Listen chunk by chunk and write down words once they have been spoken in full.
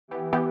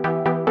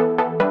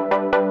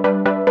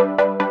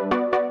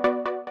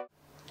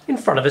In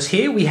front of us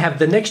here we have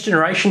the next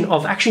generation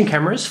of action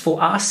cameras for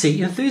RC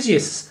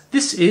enthusiasts.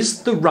 This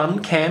is the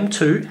Runcam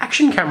 2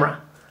 action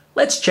camera.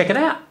 Let's check it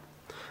out.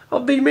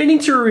 I've been meaning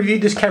to review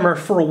this camera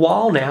for a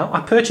while now. I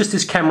purchased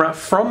this camera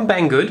from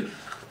Banggood.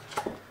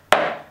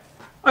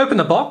 Open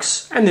the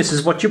box and this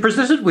is what you're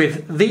presented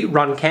with, the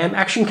Runcam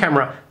action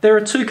camera. There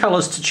are two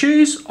colours to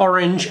choose,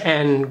 orange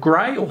and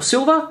grey or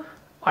silver.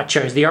 I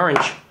chose the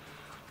orange.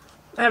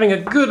 Having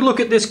a good look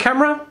at this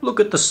camera,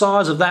 look at the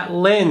size of that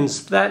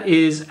lens. That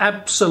is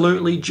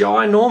absolutely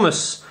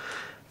ginormous.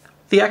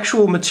 The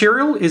actual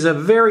material is a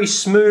very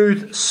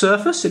smooth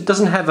surface. It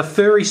doesn't have a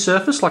furry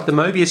surface like the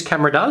Mobius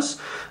camera does.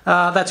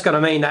 That's going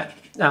to mean that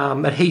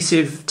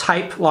adhesive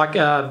tape like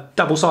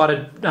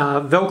double-sided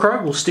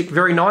Velcro will stick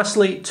very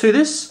nicely to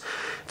this.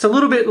 It's a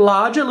little bit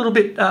larger, a little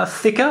bit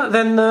thicker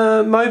than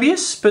the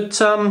Mobius,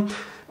 but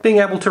being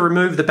able to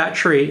remove the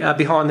battery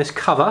behind this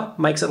cover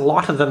makes it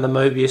lighter than the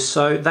Mobius,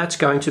 so that's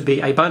going to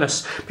be a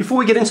bonus. Before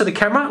we get into the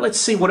camera, let's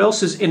see what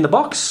else is in the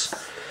box.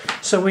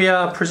 So we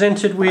are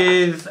presented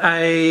with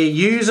a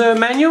user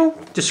manual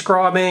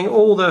describing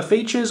all the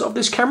features of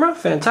this camera.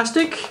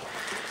 Fantastic.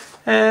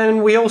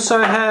 And we also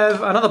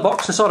have another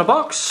box inside a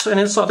box, and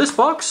inside this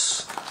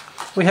box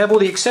we have all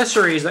the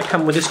accessories that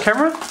come with this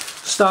camera,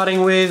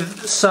 starting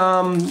with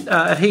some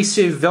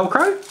adhesive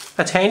Velcro,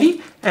 that's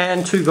handy,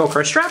 and two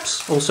Velcro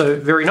straps, also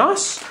very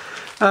nice.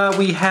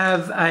 We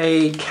have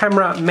a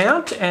camera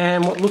mount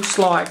and what looks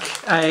like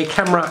a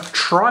camera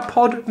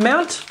tripod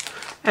mount,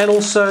 and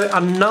also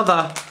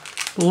another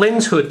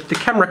lens hood. The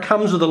camera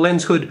comes with a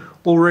lens hood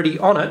already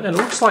on it, and it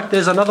looks like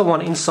there's another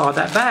one inside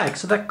that bag,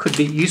 so that could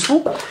be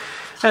useful.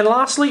 And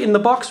lastly, in the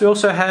box we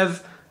also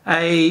have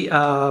a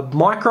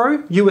micro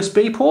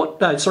USB port,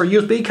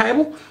 USB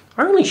cable.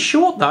 Only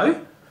short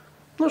though.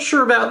 Not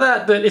sure about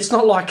that, but it's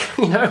not like,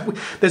 you know,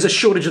 there's a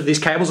shortage of these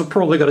cables. I've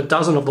probably got a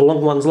dozen of the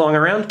long ones lying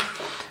around.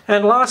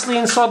 And lastly,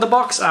 inside the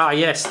box,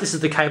 yes, this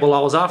is the cable I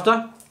was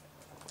after.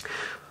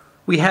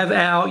 We have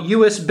our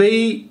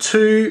USB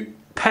to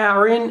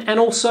power in and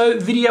also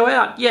video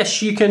out.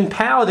 Yes, you can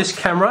power this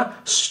camera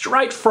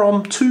straight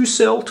from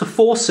 2-cell to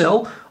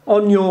 4-cell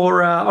on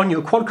your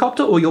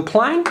quadcopter or your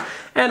plane,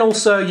 and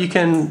also you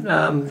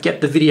can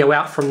get the video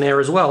out from there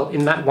as well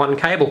in that one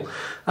cable.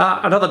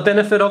 Another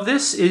benefit of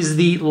this is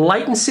the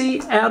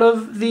latency out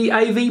of the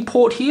AV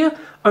port here.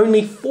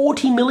 Only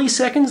 40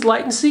 milliseconds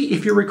latency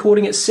if you're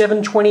recording at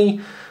 720p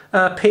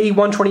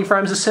 120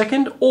 frames a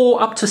second,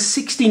 or up to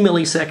 60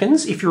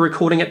 milliseconds if you're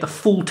recording at the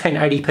full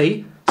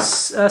 1080p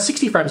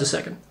 60 frames a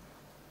second.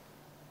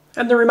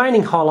 And the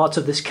remaining highlights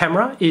of this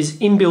camera is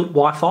inbuilt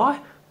Wi-Fi,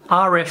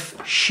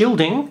 RF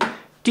shielding,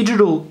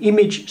 digital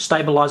image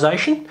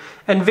stabilization,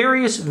 and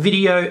various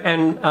video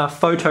and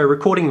photo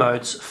recording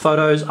modes,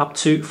 photos up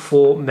to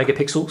 4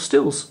 megapixel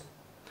stills.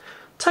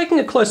 Taking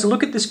a closer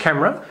look at this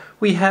camera,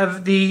 we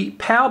have the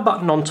power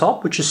button on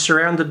top, which is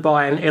surrounded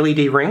by an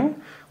LED ring.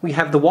 We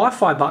have the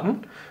Wi-Fi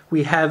button,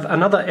 we have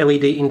another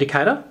LED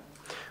indicator,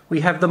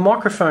 we have the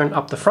microphone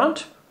up the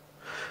front,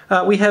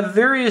 we have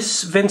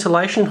various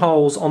ventilation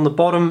holes on the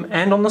bottom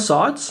and on the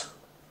sides.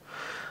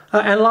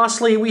 And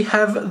lastly, we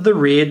have the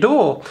rear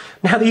door.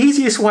 Now, the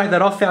easiest way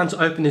that I've found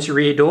to open this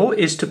rear door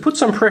is to put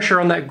some pressure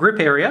on that grip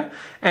area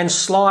and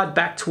slide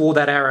back toward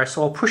that arrow.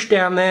 So I'll push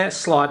down there,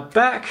 slide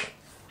back,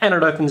 and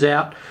it opens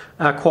out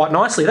quite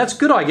nicely. That's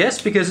good, I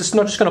guess, because it's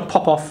not just going to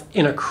pop off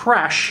in a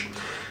crash.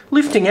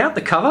 Lifting out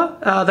the cover,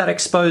 that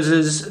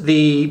exposes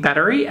the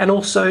battery and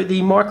also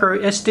the micro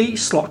SD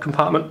slot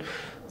compartment.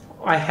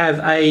 I have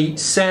a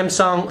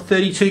Samsung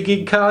 32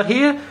 gig card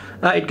here.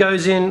 It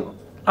goes in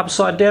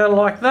upside down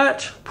like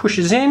that,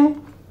 pushes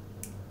in,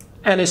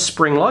 and is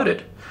spring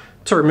loaded.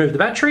 To remove the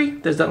battery,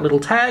 there's that little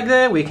tag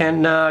there. We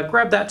can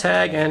grab that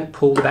tag and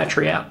pull the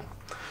battery out.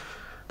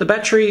 The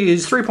battery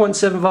is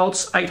 3.7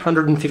 volts,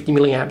 850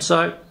 milliamps,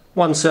 so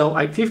one cell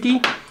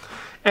 850.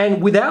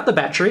 And without the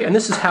battery, and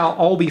this is how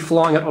I'll be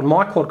flying it on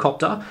my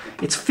quadcopter,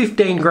 it's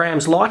 15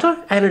 grams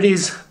lighter, and it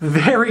is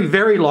very,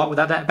 very light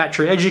without that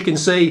battery. As you can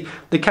see,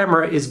 the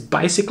camera is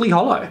basically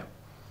hollow.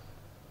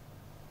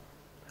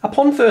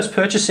 Upon first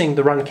purchasing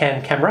the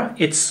Runcam camera,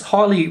 it's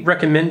highly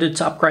recommended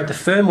to upgrade the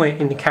firmware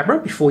in the camera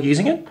before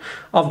using it.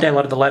 I've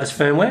downloaded the latest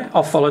firmware.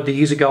 I've followed the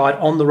user guide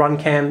on the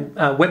Runcam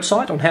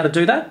website on how to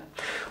do that.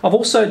 I've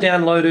also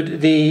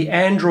downloaded the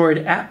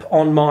Android app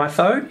on my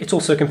phone. It's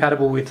also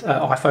compatible with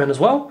iPhone as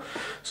well.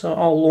 So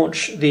I'll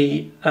launch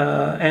the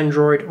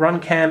Android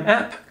Runcam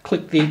app,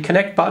 click the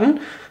connect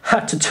button.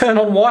 To turn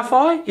on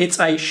Wi-Fi, it's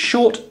a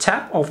short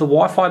tap of the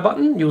Wi-Fi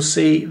button. You'll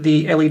see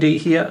the LED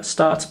here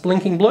starts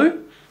blinking blue.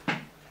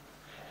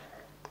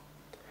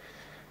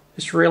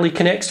 This rarely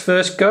connects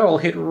first go. I'll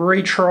hit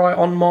retry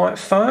on my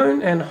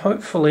phone and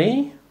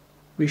hopefully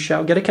we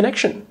shall get a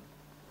connection.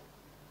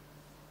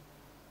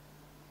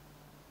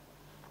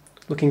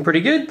 Looking pretty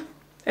good,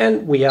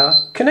 and we are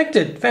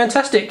connected.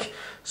 Fantastic.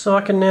 So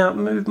I can now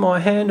move my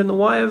hand in the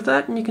way of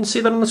that and you can see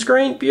that on the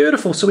screen.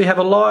 Beautiful. So we have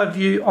a live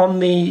view on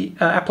the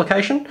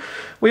application.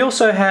 We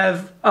also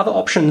have other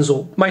options,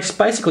 or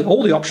basically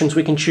all the options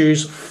we can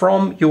choose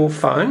from your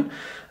phone.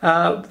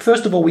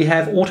 First of all, we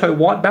have auto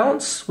white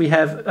balance. We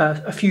have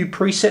a few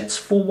presets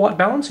for white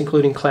balance,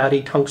 including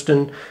cloudy,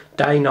 tungsten,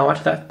 day,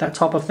 night, that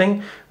type of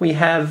thing. We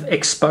have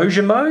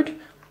exposure mode. You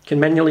can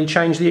manually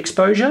change the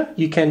exposure.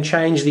 You can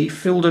change the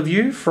field of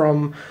view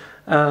from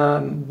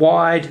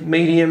wide,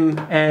 medium,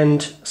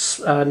 and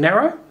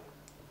narrow.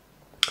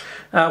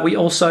 We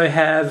also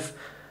have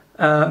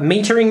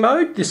metering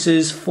mode. This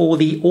is for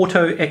the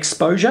auto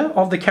exposure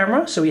of the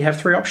camera. So we have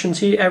three options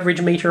here: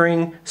 average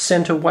metering,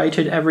 center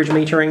weighted average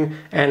metering,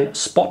 and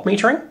spot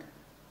metering.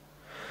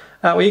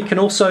 We can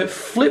also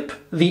flip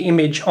the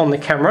image on the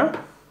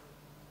camera.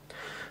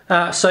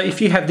 So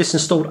if you have this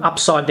installed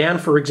upside down,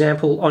 for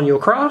example, on your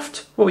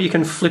craft, well, you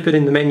can flip it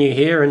in the menu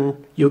here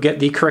and you'll get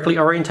the correctly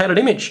orientated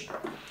image.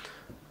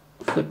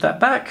 Flip that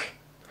back.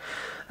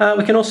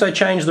 We can also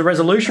change the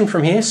resolution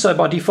from here. So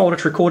by default,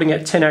 it's recording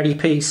at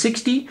 1080p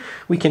 60.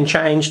 We can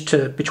change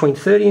to between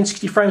 30 and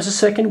 60 frames a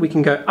second. We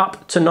can go up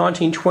to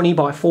 1920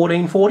 by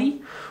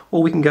 1440,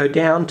 or we can go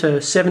down to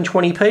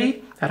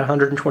 720p at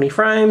 120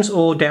 frames,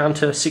 or down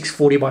to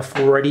 640 by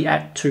 480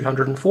 at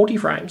 240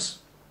 frames.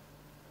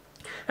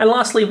 And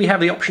lastly, we have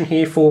the option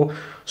here for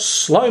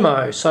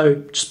slow-mo. So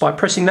just by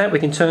pressing that, we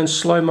can turn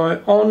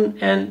slow-mo on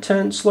and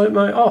turn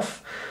slow-mo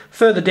off.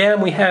 Further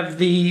down, we have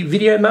the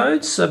video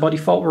modes. So by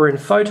default, we're in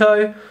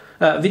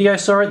video,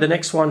 sorry. The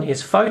next one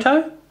is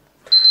photo.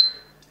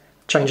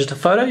 Changes to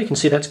photo. You can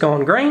see that's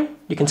gone green.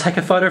 You can take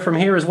a photo from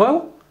here as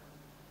well.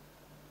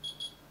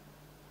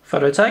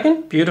 Photo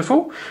taken,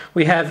 beautiful.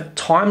 We have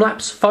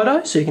time-lapse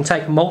photo, so you can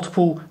take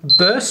multiple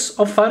bursts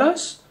of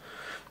photos.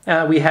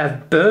 We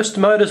have burst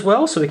mode as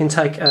well, so we can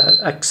take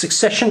a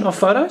succession of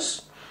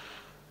photos.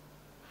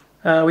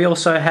 We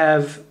also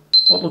have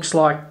what looks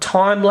like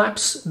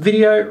time-lapse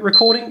video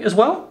recording as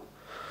well.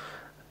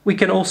 We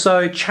can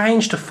also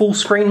change to full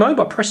screen mode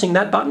by pressing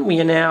that button. We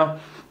are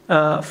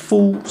now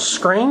full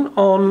screen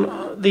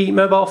on the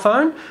mobile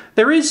phone.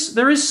 There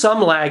is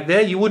some lag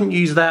there. You wouldn't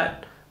use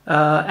that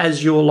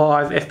as your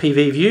live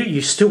FPV view.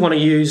 You still want to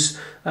use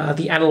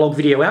the analog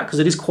video out because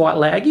it is quite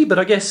laggy, but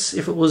I guess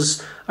if it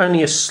was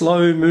only a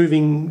slow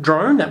moving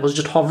drone that was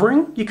just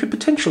hovering, you could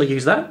potentially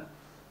use that.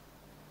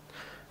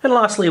 And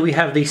lastly, we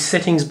have the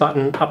settings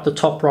button up the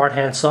top right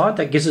hand side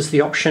that gives us the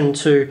option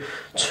to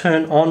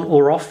turn on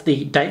or off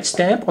the date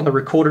stamp on the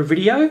recorded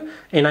video,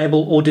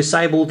 enable or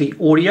disable the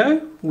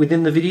audio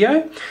within the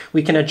video.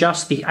 We can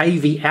adjust the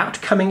AV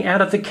out coming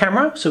out of the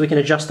camera, so we can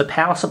adjust the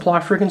power supply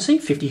frequency,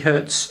 50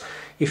 Hertz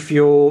if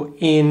you're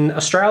in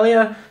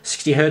Australia,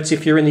 60 Hertz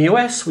if you're in the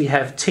US. We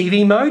have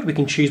TV mode. We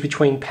can choose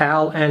between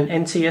PAL and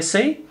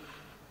NTSC.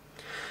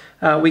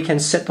 We can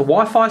set the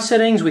Wi-Fi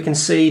settings, we can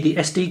see the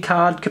SD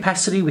card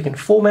capacity, we can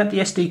format the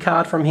SD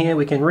card from here,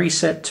 we can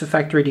reset to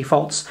factory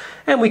defaults,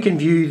 and we can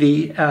view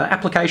the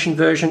application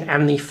version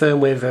and the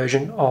firmware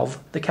version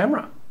of the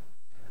camera.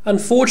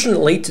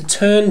 Unfortunately, to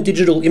turn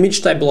digital image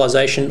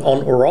stabilization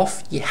on or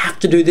off, you have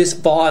to do this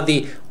via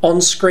the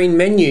on-screen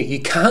menu.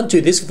 You can't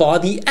do this via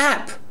the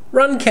app.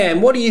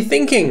 Runcam, what are you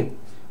thinking?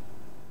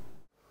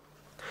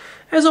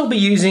 As I'll be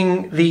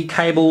using the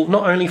cable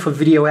not only for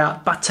video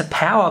out, but to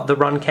power the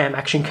Runcam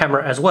action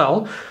camera as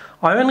well,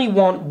 I only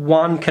want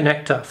one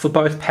connector for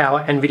both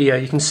power and video.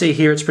 You can see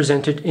here it's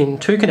presented in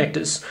two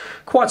connectors.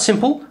 Quite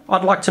simple.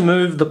 I'd like to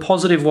move the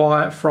positive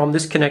wire from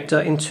this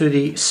connector into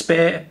the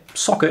spare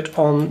socket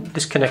on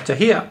this connector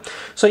here.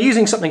 So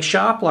using something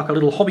sharp like a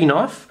little hobby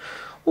knife,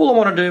 all I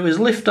want to do is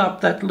lift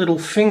up that little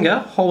finger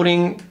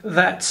holding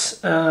that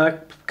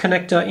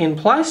connector in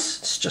place.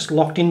 It's just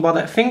locked in by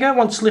that finger.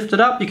 Once lifted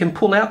up, you can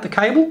pull out the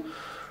cable.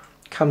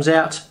 Comes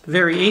out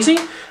very easy,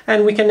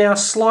 and we can now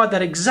slide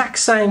that exact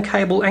same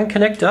cable and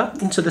connector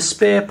into the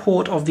spare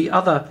port of the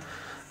other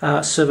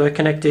servo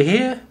connector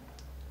here.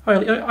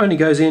 Only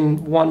goes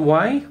in one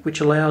way, which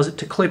allows it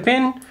to clip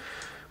in.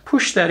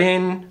 Push that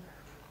in,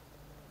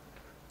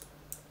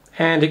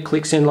 and it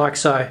clicks in like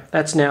so.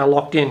 That's now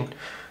locked in.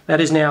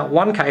 That is now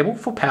one cable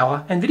for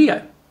power and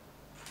video.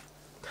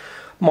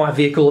 My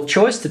vehicle of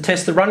choice to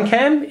test the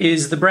Runcam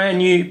is the brand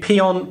new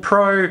Peon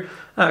Pro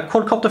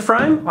quadcopter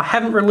frame. I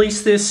haven't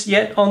released this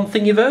yet on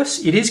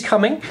Thingiverse. It is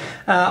coming.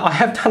 I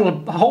have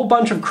done a whole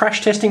bunch of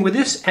crash testing with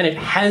this, and it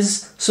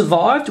has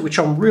survived, which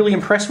I'm really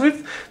impressed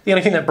with. The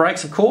only thing that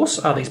breaks, of course,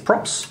 are these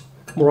props,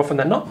 more often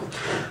than not.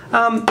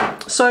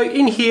 So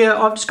in here,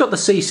 I've just got the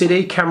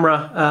CCD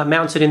camera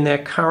mounted in there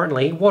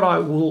currently. What I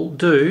will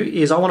do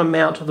is I want to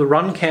mount the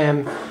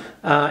Runcam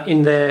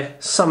in there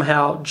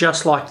somehow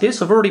just like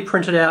this. I've already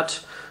printed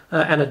out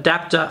an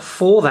adapter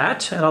for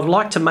that, and I'd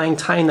like to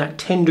maintain that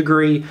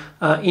 10-degree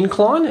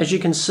incline, as you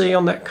can see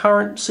on that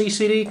current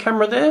CCD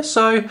camera there.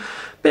 So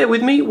bear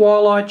with me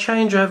while I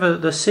change over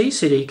the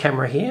CCD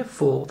camera here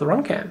for the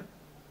Runcam.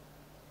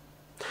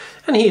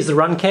 And here's the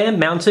Runcam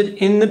mounted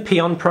in the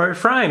Peon Pro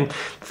frame.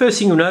 First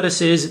thing you'll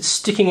notice is it's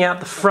sticking out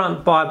the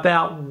front by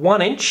about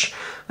 1 inch.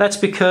 That's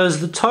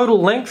because the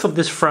total length of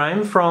this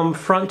frame from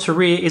front to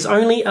rear is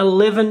only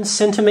 11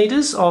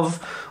 centimeters. I've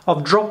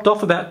dropped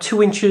off about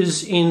 2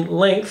 inches in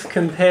length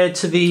compared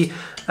to the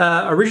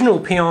original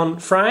Peon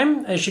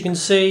frame. As you can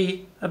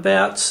see,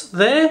 about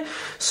there.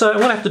 So I'm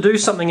going to have to do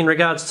something in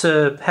regards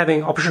to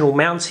having optional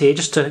mounts here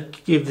just to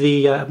give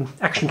the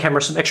action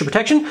camera some extra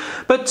protection.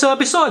 But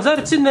besides that,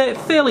 it's in there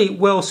fairly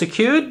well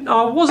secured.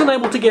 I wasn't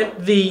able to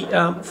get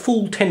the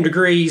full 10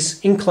 degrees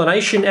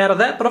inclination out of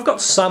that, but I've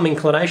got some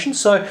inclination,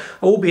 so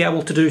I will be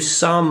able to do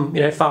some,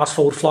 you know, fast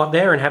forward flight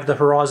there and have the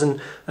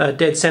horizon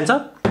dead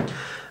center.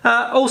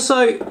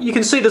 Also, you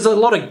can see there's a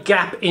lot of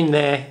gap in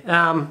there.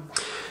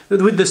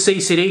 With the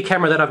CCD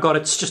camera that I've got,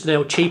 it's just an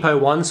El Cheapo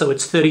one, so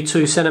it's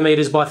 32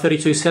 centimeters by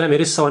 32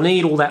 centimeters, so I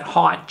need all that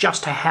height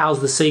just to house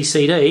the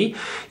CCD.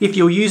 If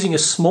you're using a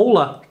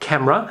smaller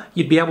camera,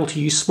 you'd be able to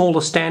use smaller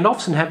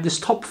standoffs and have this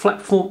top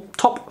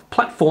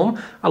platform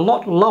a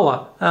lot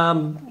lower.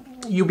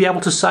 You'll be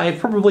able to save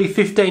probably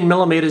 15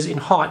 millimeters in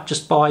height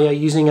just by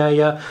using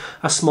a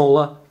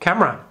smaller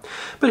camera.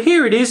 But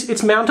here it is,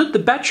 it's mounted. The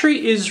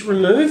battery is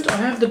removed. I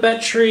have the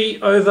battery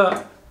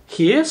over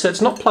here, so it's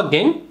not plugged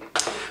in.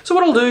 So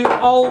what I'll do,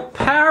 I'll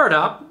power it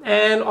up,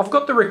 and I've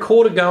got the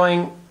recorder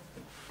going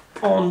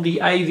on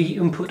the AV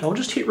input. I'll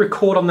just hit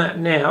record on that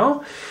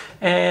now,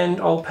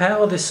 and I'll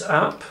power this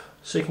up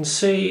so you can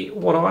see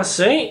what I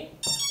see.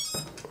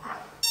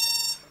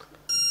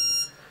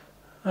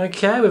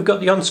 Okay, we've got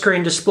the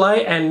on-screen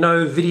display and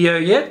no video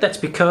yet. That's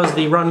because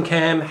the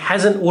Runcam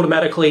hasn't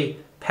automatically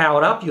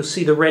powered up. You'll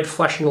see the red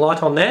flashing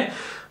light on there.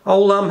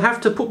 I'll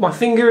have to put my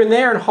finger in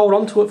there and hold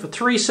on to it for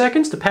 3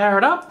 seconds to power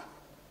it up.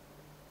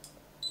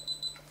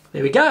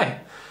 There we go. You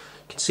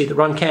can see the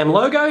Runcam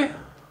logo.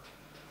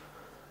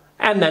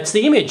 And that's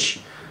the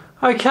image.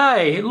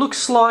 Okay, it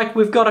looks like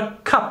we've got a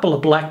couple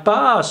of black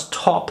bars,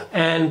 top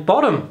and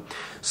bottom.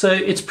 So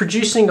it's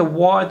producing a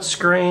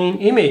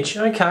widescreen image.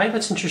 Okay,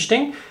 that's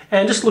interesting.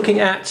 And just looking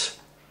at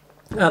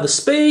the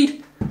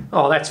speed,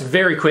 oh, that's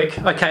very quick.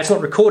 Okay, it's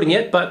not recording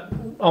yet, but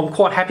I'm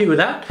quite happy with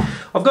that.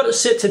 I've got it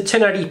set to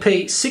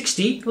 1080p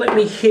 60. Let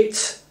me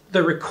hit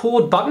the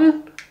record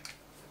button.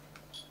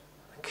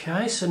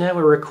 Okay, so now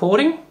we're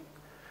recording.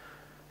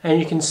 And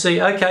you can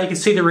see, okay, you can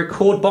see the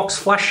record box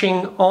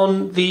flashing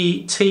on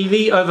the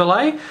TV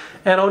overlay.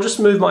 And I'll just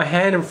move my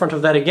hand in front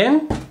of that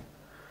again.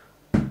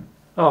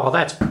 Oh,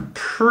 that's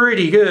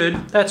pretty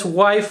good. That's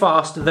way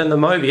faster than the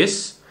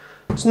Mobius.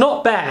 It's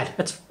not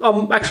bad.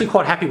 I'm actually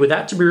quite happy with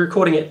that, to be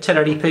recording at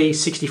 1080p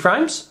 60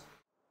 frames.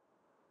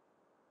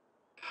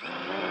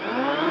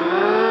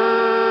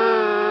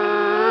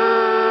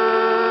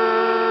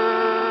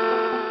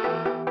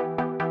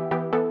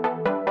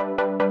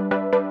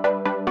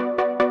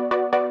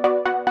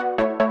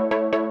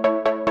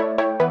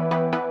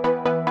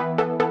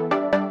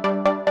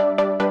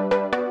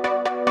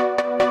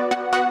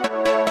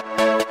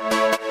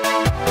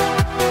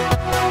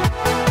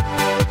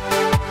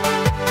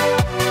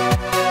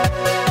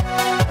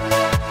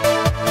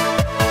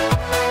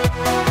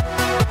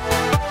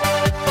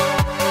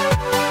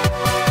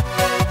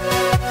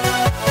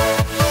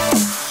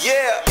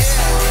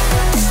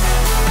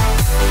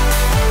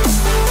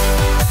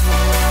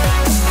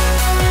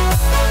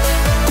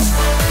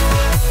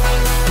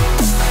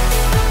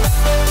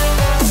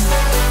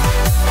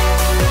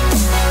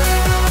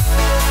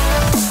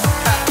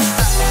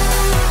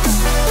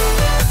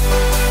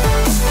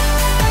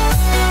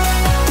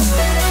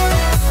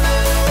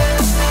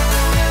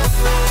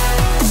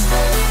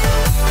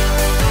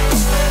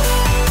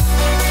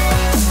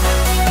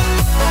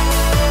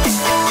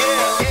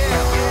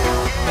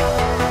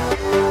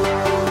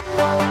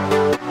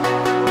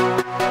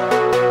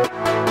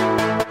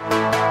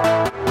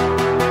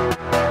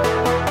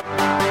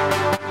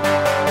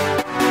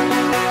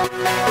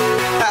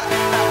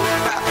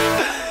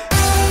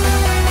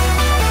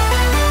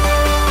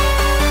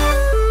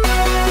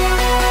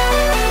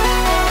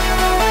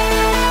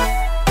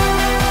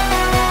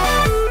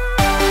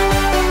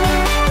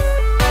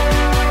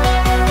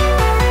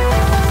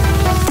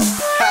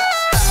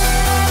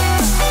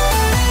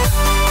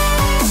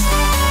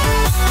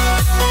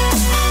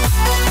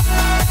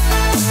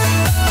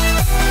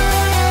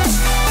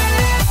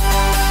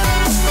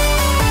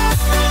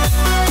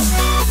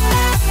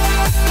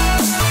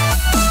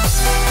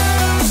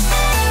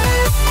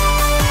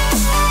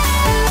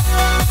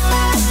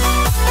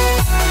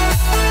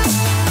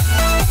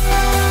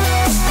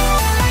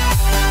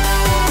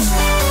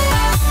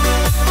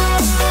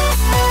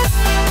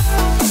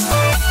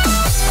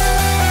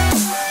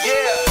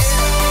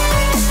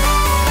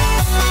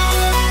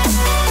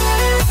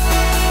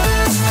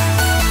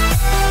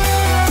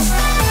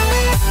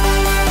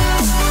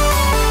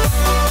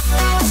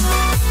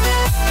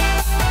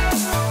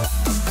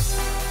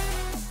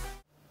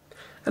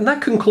 And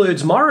that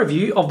concludes my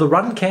review of the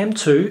Runcam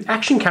 2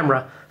 action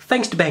camera.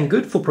 Thanks to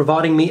Banggood for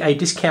providing me a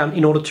discount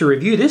in order to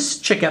review this.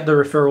 Check out the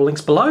referral links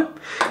below.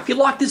 If you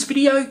like this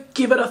video,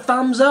 give it a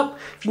thumbs up.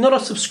 If you're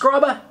not a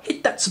subscriber,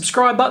 hit that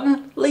subscribe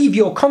button, leave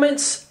your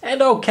comments,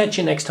 and I'll catch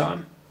you next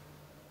time.